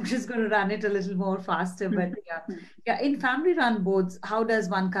them, but I'm just going to run it a little more faster. But yeah, in family-run boards, how does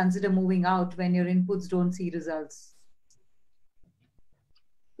one consider moving out when your inputs don't see results?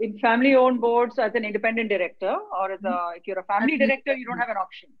 In family-owned boards, as an independent director, or if you're a family director, you don't have an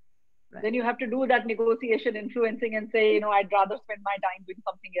option. Right. Then you have to do that negotiation, influencing, and say, I'd rather spend my time doing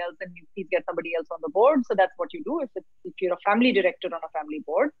something else, and you please get somebody else on the board. So that's what you do if you're a family director on a family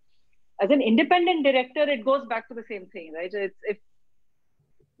board. As an independent director, it goes back to the same thing, right? If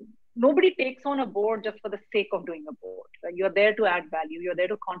nobody takes on a board just for the sake of doing a board, right? You're there to add value. You're there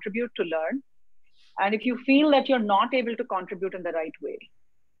to contribute, to learn. And if you feel that you're not able to contribute in the right way,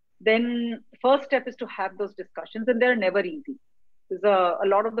 then first step is to have those discussions, and they're never easy. There's a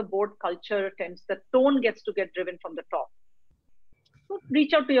lot of the board culture the tone gets to get driven from the top. So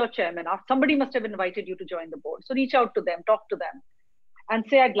reach out to your chairman. Somebody must have invited you to join the board. So reach out to them, talk to them, and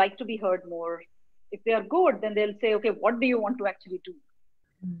say, I'd like to be heard more. If they are good, then they'll say, okay, what do you want to actually do?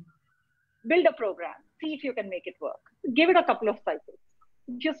 Build a program, see if you can make it work. Give it a couple of cycles.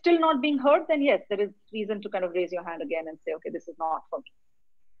 If you're still not being heard, then yes, there is reason to kind of raise your hand again and say, okay, this is not for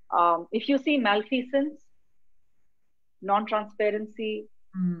me. If you see malfeasance, non-transparency,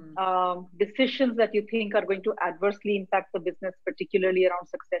 decisions that you think are going to adversely impact the business, particularly around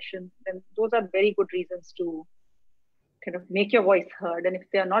succession, then those are very good reasons to kind of make your voice heard. And if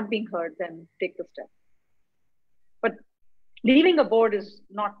they are not being heard, then take the step. But leaving a board is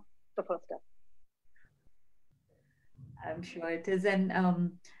not the first step. I'm sure it is.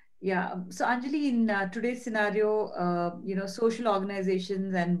 And yeah, so Anjali, in today's scenario, social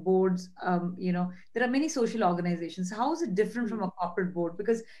organizations and boards, there are many social organizations. How is it different from a corporate board?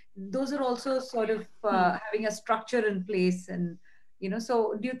 Because those are also sort of having a structure in place. And,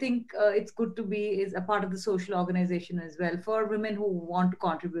 so do you think it's good to be a part of the social organization as well for women who want to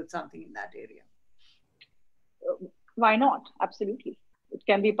contribute something in that area? Why not? Absolutely. It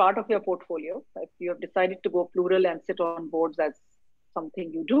can be part of your portfolio. If you have decided to go plural and sit on boards as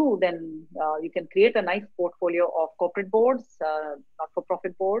something you do, then you can create a nice portfolio of corporate boards,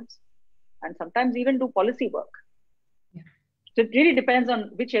 not-for-profit boards, and sometimes even do policy work. Yeah. So it really depends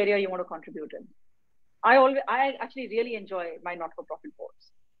on which area you want to contribute in. I actually really enjoy my not-for-profit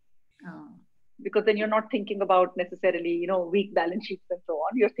boards. Because then you're not thinking about necessarily, weak balance sheets and so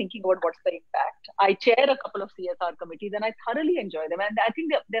on. You're thinking about what's the impact. I chair a couple of CSR committees and I thoroughly enjoy them. And I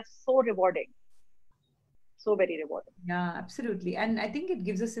think they're so rewarding. So very rewarding. Yeah, absolutely. And I think it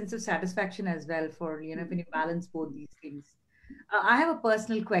gives a sense of satisfaction as well for, when you balance both these things. I have a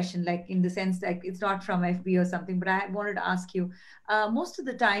personal question, like in the sense like it's not from FB or something, but I wanted to ask you, most of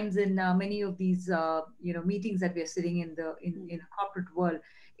the times in many of these, meetings that we're sitting in a corporate world,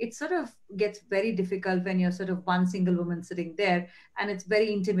 it sort of gets very difficult when you're sort of one single woman sitting there, and it's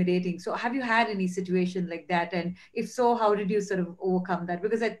very intimidating. So have you had any situation like that? And if so, how did you sort of overcome that?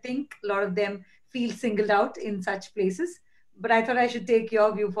 Because I think a lot of them feel singled out in such places, but I thought I should take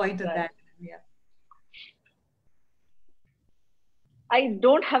your viewpoint on that. Yeah. I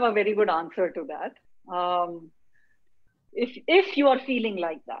don't have a very good answer to that. If you are feeling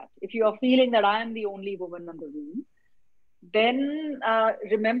like that, if you are feeling that I am the only woman in the room, then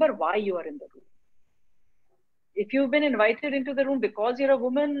remember why you are in the room. If you've been invited into the room because you're a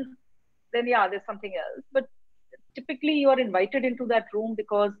woman, then yeah, there's something else. But typically you are invited into that room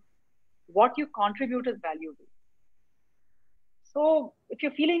because what you contribute is valuable. So if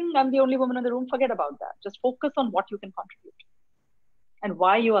you're feeling I'm the only woman in the room, forget about that. Just focus on what you can contribute and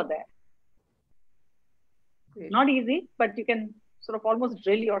why you are there. Great. Not easy, but you can sort of almost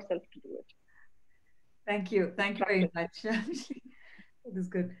drill yourself to do it. Thank you. Thank you very much. That is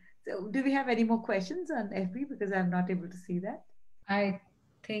good. So do we have any more questions on FB? Because I'm not able to see that. I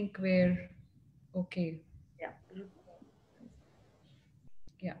think we're okay. Yeah.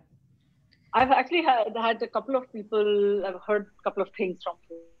 Yeah. I've actually had a couple of people, I've heard a couple of things from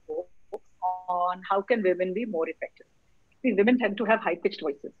folks on how can women be more effective. See, women tend to have high-pitched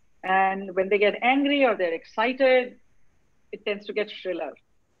voices. And when they get angry or they're excited, it tends to get shriller.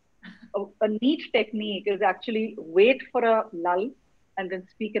 A neat technique is actually wait for a lull and then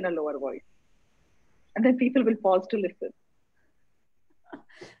speak in a lower voice. And then people will pause to listen.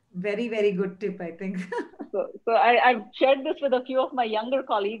 Very, very good tip, I think. So I've shared this with a few of my younger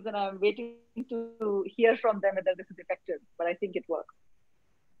colleagues, and I'm waiting to hear from them whether this is effective. But I think it works.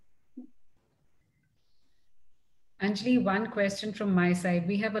 Anjali, one question from my side.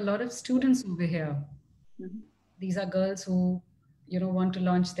 We have a lot of students over here. Mm-hmm. These are girls who, want to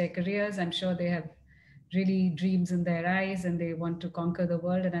launch their careers. I'm sure they have really dreams in their eyes and they want to conquer the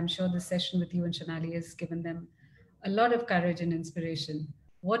world. And I'm sure this session with you and Shunali has given them a lot of courage and inspiration.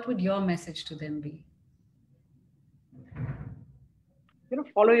 What would your message to them be?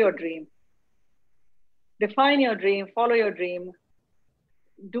 Follow your dream. Define your dream. Follow your dream.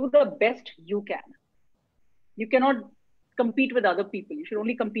 Do the best you can. You cannot compete with other people. You should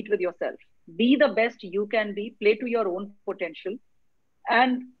only compete with yourself. Be the best you can be. Play to your own potential,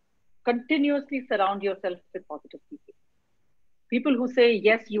 and continuously surround yourself with positive people. People who say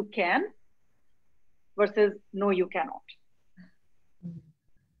yes you can versus no you cannot.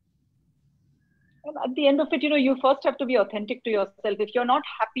 And at the end of it, you first have to be authentic to yourself. If you're not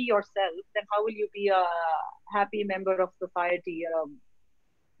happy yourself, then how will you be a happy member of society, a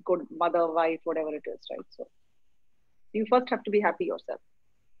good mother, wife, whatever it is, right? So you first have to be happy yourself.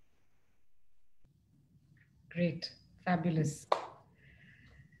 Great. Fabulous.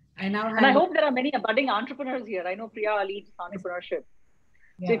 And I hope there are many budding entrepreneurs here. I know Priya leads entrepreneurship.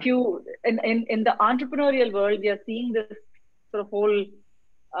 Yeah. So if you, in the entrepreneurial world, we are seeing this sort of whole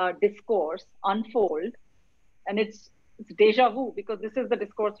discourse unfold, and it's deja vu, because this is the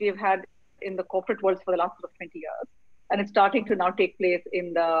discourse we have had in the corporate world for the last 20 years, and it's starting to now take place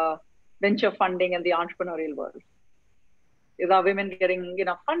in the venture funding and the entrepreneurial world. Are women getting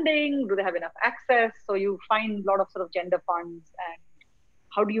enough funding? Do they have enough access? So you find a lot of sort of gender funds, and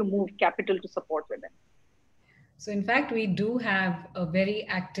how do you move capital to support women? So in fact, we do have a very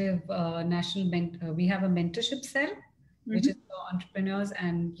active national, we have a mentorship cell, which is for entrepreneurs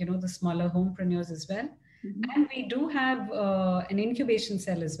and, the smaller homepreneurs as well. And we do have an incubation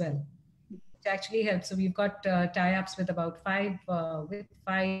cell as well, which actually helps. So we've got tie-ups with about five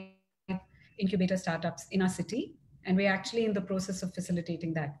incubator startups in our city. And we're actually in the process of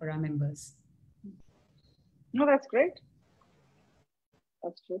facilitating that for our members. No, that's great.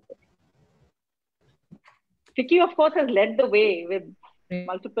 That's terrific. Vicky, of course, has led the way with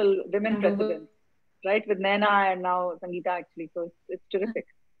multiple women presidents, right? With Naina and now Sangeeta, actually. So it's terrific.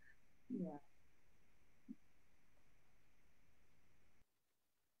 Yeah.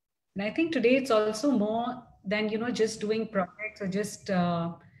 And I think today it's also more than, just doing projects or just,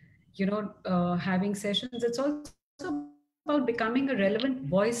 having sessions. It's also about becoming a relevant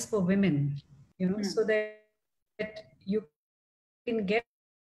voice for women, so that you can get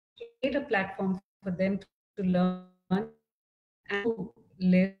a platform for them to learn and to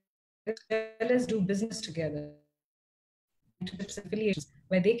live as well as do business together. Affiliations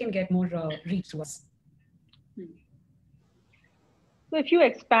where they can get more reach to us. So if you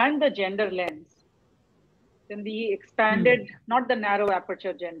expand the gender lens, then the expanded, not the narrow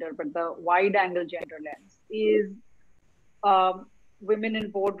aperture gender, but the wide angle gender lens is women in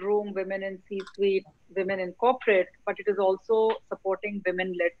boardroom, women in C-suite, women in corporate, but it is also supporting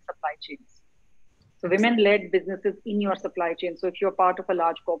women-led supply chains. So women-led businesses in your supply chain. So if you're part of a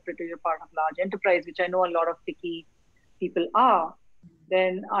large corporate or you're part of a large enterprise, which I know a lot of Tiki people are,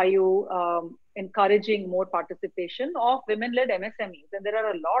 then are you encouraging more participation of women-led MSMEs? And there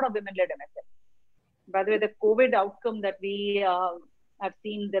are a lot of women-led MSMEs. By the way, the COVID outcome that we have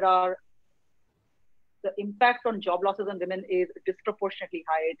seen, the impact on job losses on women is disproportionately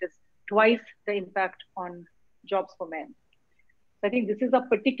high. It is twice the impact on jobs for men. So I think this is a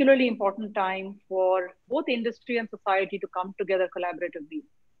particularly important time for both industry and society to come together collaboratively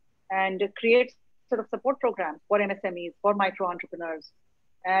and create sort of support programs for MSMEs, for micro entrepreneurs.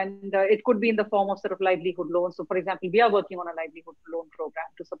 And it could be in the form of sort of livelihood loans. So for example, we are working on a livelihood loan program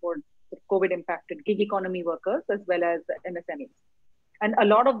to support COVID impacted gig economy workers as well as MSMEs. And a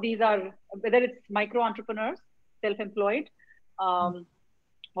lot of these are, whether it's micro entrepreneurs, self-employed,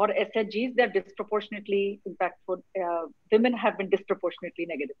 or SHGs, they're disproportionately impactful. Women have been disproportionately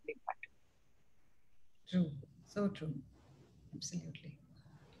negatively impacted. True. So true. Absolutely.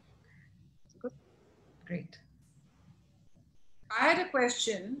 Good. Great. I had a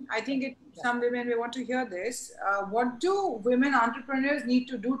question. I think some women may want to hear this. What do women entrepreneurs need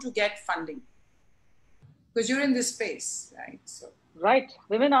to do to get funding? Because you're in this space, right? So. Right.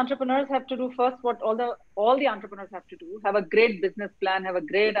 Women entrepreneurs have to do first what all the entrepreneurs have to do: have a great business plan, have a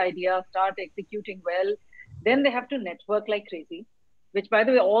great idea, start executing well. Then they have to network like crazy, which, by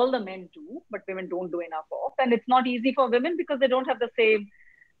the way, all the men do, but women don't do enough of. And it's not easy for women because they don't have the same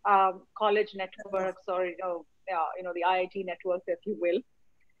college networks or the IIT networks, if you will.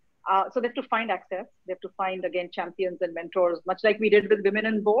 So they have to find access. They have to find, again, champions and mentors, much like we did with women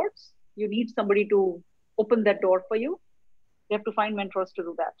in boards. You need somebody to open that door for you. They have to find mentors to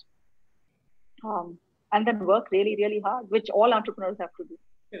do that. And then work really, really hard, which all entrepreneurs have to do.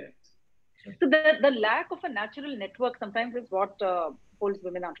 Correct. So the lack of a natural network sometimes is what holds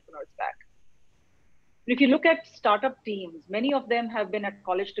women entrepreneurs back. If you look at startup teams, many of them have been at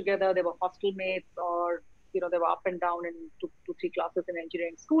college together. They were hostel mates, or they were up and down in two, 3 classes in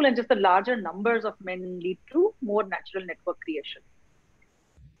engineering school, and just the larger numbers of men lead to more natural network creation.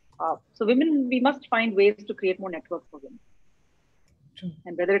 So women, we must find ways to create more networks for women. True.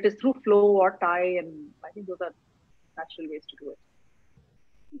 And whether it is through flow or tie, and I think those are natural ways to do it.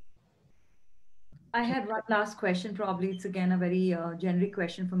 I had one last question. Probably it's again a very generic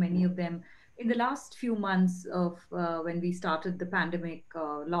question for many of them. In the last few months of when we started the pandemic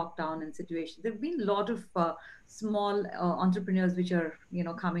lockdown and situation, there have been a lot of small entrepreneurs which are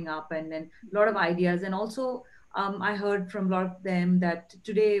coming up, and then a lot of ideas. And also I heard from a lot of them that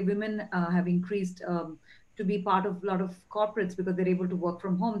today women have increased to be part of a lot of corporates because they're able to work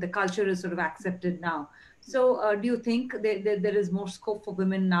from home. The culture is sort of accepted now. So do you think there is more scope for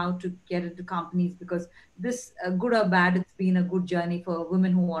women now to get into companies? Because this, good or bad, it's been a good journey for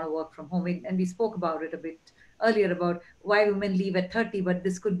women who want to work from home. And we spoke about it a bit earlier about why women leave at 30, but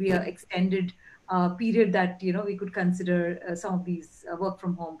this could be an extended period that, we could consider some of these work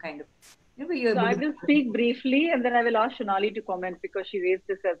from home kind of. So I will speak briefly, and then I will ask Shunali to comment because she raised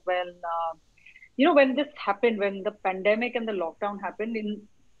this as well. When this happened, when the pandemic and the lockdown happened,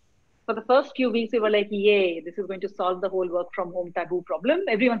 for the first few weeks, we were like, yay, this is going to solve the whole work from home taboo problem.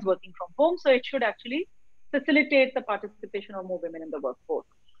 Everyone's working from home, so it should actually facilitate the participation of more women in the workforce.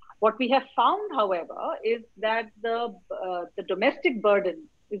 What we have found, however, is that the domestic burden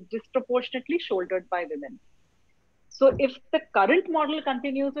is disproportionately shouldered by women. So if the current model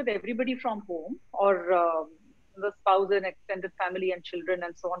continues with everybody from home, or the spouse and extended family and children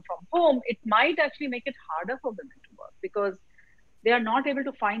and so on from home, it might actually make it harder for women to work because they are not able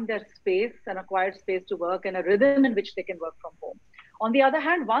to find their space and acquired space to work and a rhythm in which they can work from home. On the other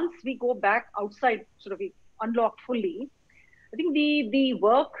hand, once we go back outside, sort of we unlock fully, I think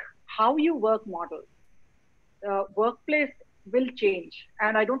the how you work model, workplace will change.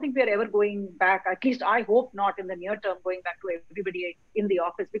 And I don't think we're ever going back, at least I hope not in the near term, going back to everybody in the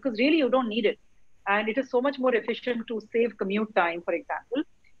office, because really you don't need it. And it is so much more efficient to save commute time, for example.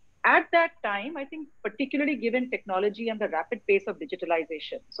 At that time, I think particularly given technology and the rapid pace of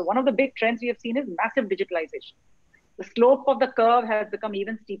digitalization. So one of the big trends we have seen is massive digitalization. The slope of the curve has become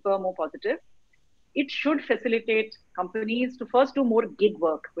even steeper, more positive. It should facilitate companies to first do more gig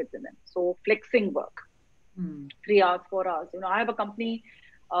work with women. So flexing work, 3 hours, 4 hours. I have a company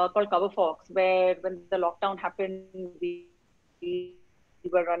called CoverFox, where when the lockdown happened, we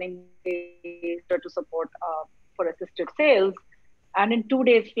were running to support for assisted sales. And in 2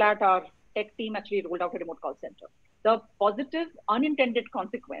 days flat, our tech team actually rolled out a remote call center. The positive unintended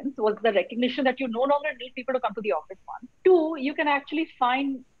consequence was the recognition that you no longer need people to come to the office. 1. 2, you can actually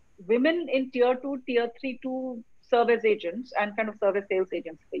find women in tier 2, tier 3 to serve as agents and kind of service sales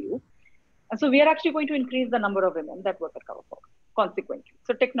agents for you. And so we are actually going to increase the number of women that work at CoverFox consequently.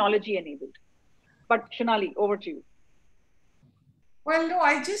 So technology enabled. But Shunali, over to you. Well, no,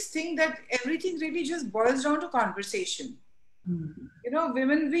 I just think that everything really just boils down to conversation.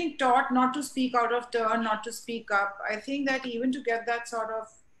 Women being taught not to speak out of turn, not to speak up. I think that even to get that sort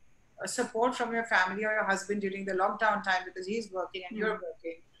of support from your family or your husband during the lockdown time because he's working and you're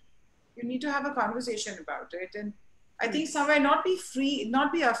working, you need to have a conversation about it. And I think somewhere not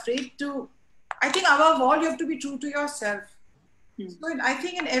be afraid to, I think above all, you have to be true to yourself. So I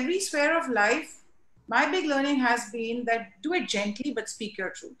think in every sphere of life, my big learning has been that do it gently, but speak your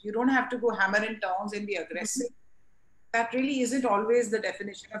truth. You don't have to go hammer and tongs and be aggressive. That really isn't always the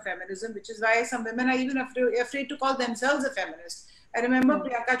definition of feminism, which is why some women are even afraid to call themselves a feminist. I remember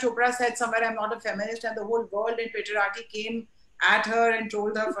Priyanka Chopra said somewhere, I'm not a feminist, and the whole world in patriarchy came at her and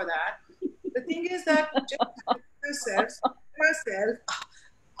trolled her for that. The thing is that just yourself,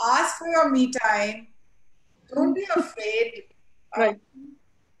 ask for your me time, don't be afraid to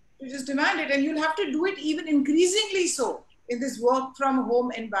just demand it, and you'll have to do it even increasingly so in this work from home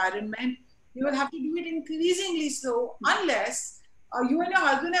environment. You will have to do it increasingly so unless you and your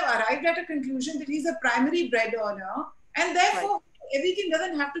husband have arrived at a conclusion that he's a primary bread earner, and therefore everything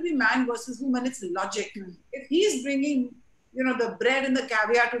doesn't have to be man versus woman, it's logic. If he's bringing, the bread and the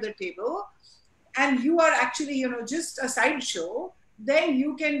caviar to the table and you are actually, just a sideshow, then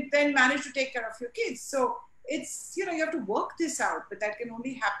you can then manage to take care of your kids. So it's, you have to work this out, but that can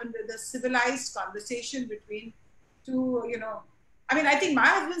only happen with a civilized conversation between two, I mean, I think my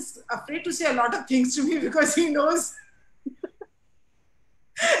husband's afraid to say a lot of things to me because he knows.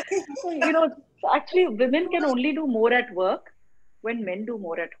 You know, actually, women can only do more at work when men do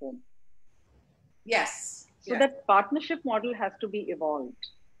more at home. Yes. So Yes. that partnership model has to be evolved.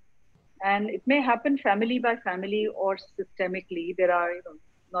 And it may happen family by family or systemically. There are, you know,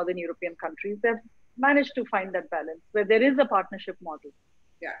 Northern European countries that have managed to find that balance where there is a partnership model.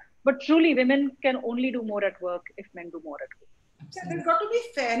 Yeah. But truly, women can only do more at work if men do more at home. Yeah, there's got to be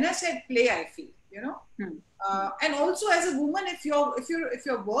fairness at play, I feel, you know. And also as a woman, if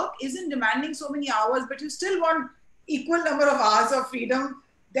your work isn't demanding so many hours, but you still want equal number of hours of freedom,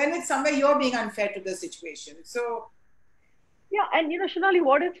 then it's somewhere you're being unfair to the situation. So yeah, and you know, Shunali,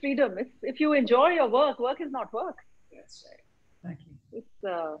 what is freedom? It's, if you enjoy your work, work is not work. that's right. Exactly.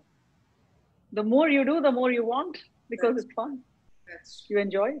 It's the more you do, the more you want because it's fun. That's You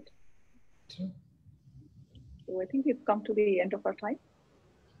enjoy it. True. So I think we've come to the end of our time.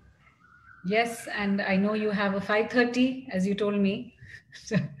 Yes, and I know you have a 5:30, as you told me.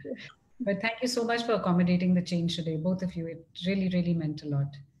 So, but thank you so much for accommodating the change today, both of you. It really, really meant a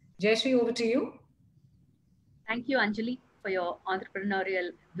lot. Jayashree, over to you. Thank you, Anjali, for your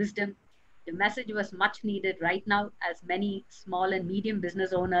entrepreneurial wisdom. The message was much needed right now, as many small and medium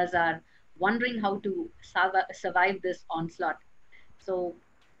business owners are wondering how to survive this onslaught. So,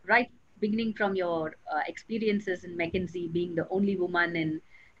 right beginning from your experiences in McKinsey, being the only woman in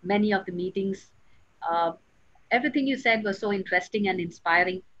many of the meetings, uh, everything you said was so interesting and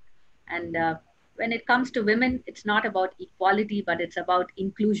inspiring. And when it comes to women, it's not about equality, but it's about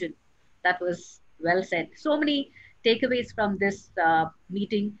inclusion. That was well said. So many takeaways from this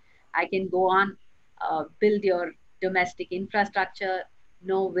meeting. I can go on. Build your domestic infrastructure.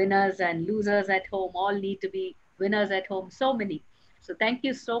 No winners and losers at home. All need to be winners at home. So many. So thank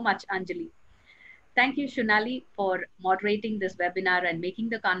you so much, Anjali. Thank you, Shunali, for moderating this webinar and making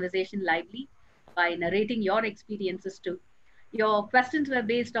the conversation lively by narrating your experiences too. Your questions were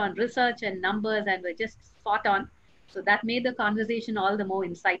based on research and numbers and were just spot on. So that made the conversation all the more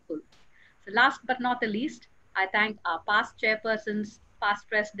insightful. So last but not the least, I thank our past chairpersons, past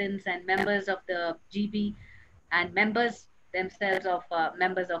presidents, and members of the GB and members themselves of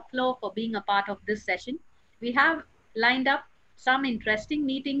members of Flow for being a part of this session. We have lined up some interesting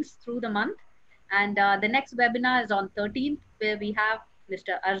meetings through the month, and the next webinar is on 13th, where we have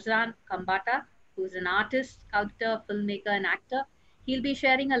Mr. Arzan Kambata, who's an artist, sculptor, filmmaker, and actor. He'll be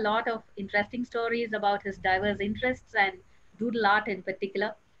sharing a lot of interesting stories about his diverse interests and doodle art in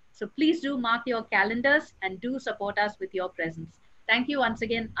particular. So please do mark your calendars and do support us with your presence. Thank you once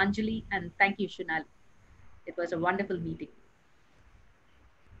again, Anjali, and thank you, Shunali. It was a wonderful meeting.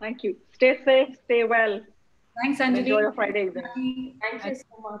 Thank you. Stay safe, stay well. Thanks, and Anjali. Enjoy your Friday evening. Thank you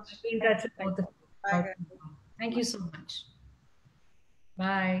so much. I'll be in touch with both of you. Bye, guys. Thank you so much.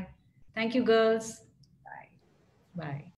 Bye. Thank you, girls. Bye. Bye.